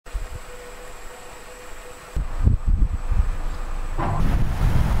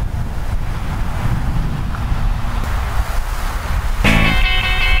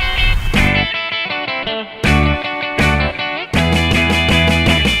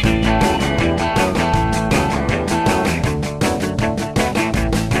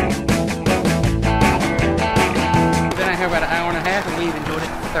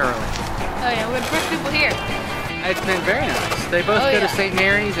they both go to St.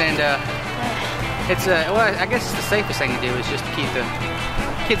 Mary's, and it's well, I guess the safest thing to do is just to keep the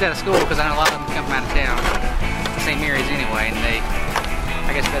kids out of school, because I know a lot of them come from out of town to St. Mary's anyway, and they,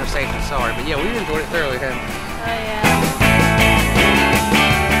 I guess, better safe than sorry. But yeah, we enjoyed it thoroughly, haven't we? Oh yeah.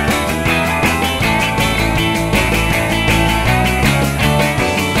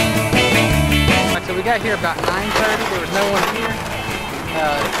 So we got here about 9:30. There was no one here.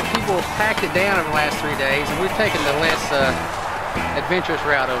 People packed it down over the last 3 days, and we've taken the less adventurous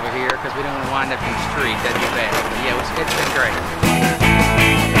route over here because we don't want to wind up in the street. That'd be bad. But yeah, it's been great.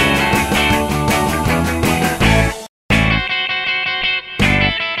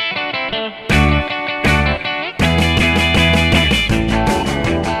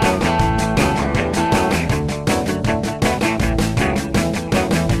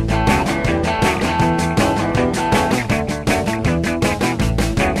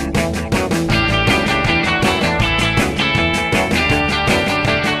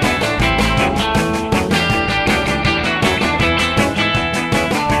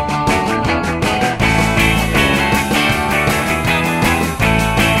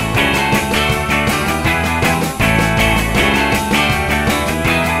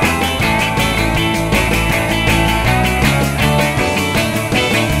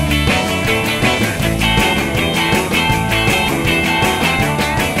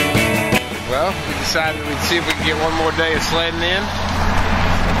 Decided we'd see if we could get one more day of sledding in,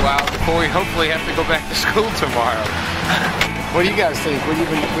 well, before we hopefully have to go back to school tomorrow. What do you guys think? Were you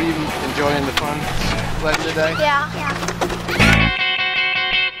enjoying the fun sledding today? Yeah.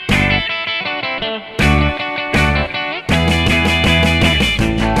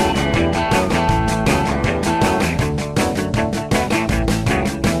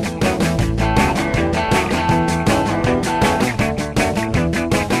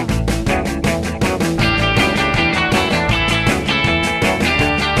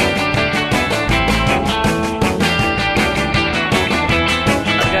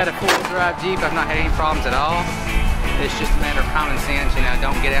 Jeep, I've not had any problems at all. It's just a matter of common sense, you know,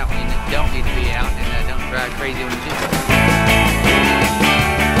 don't get out when you don't need to be out, and don't drive crazy when you Jeep.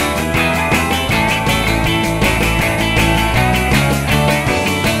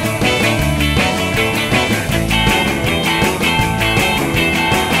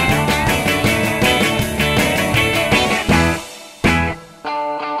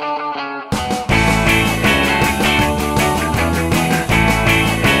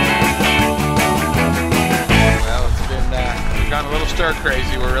 Stir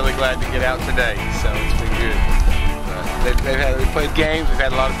crazy. We're really glad to get out today, so it's been good. We played games. We've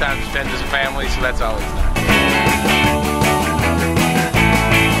had a lot of time to spend as a family, so that's always nice.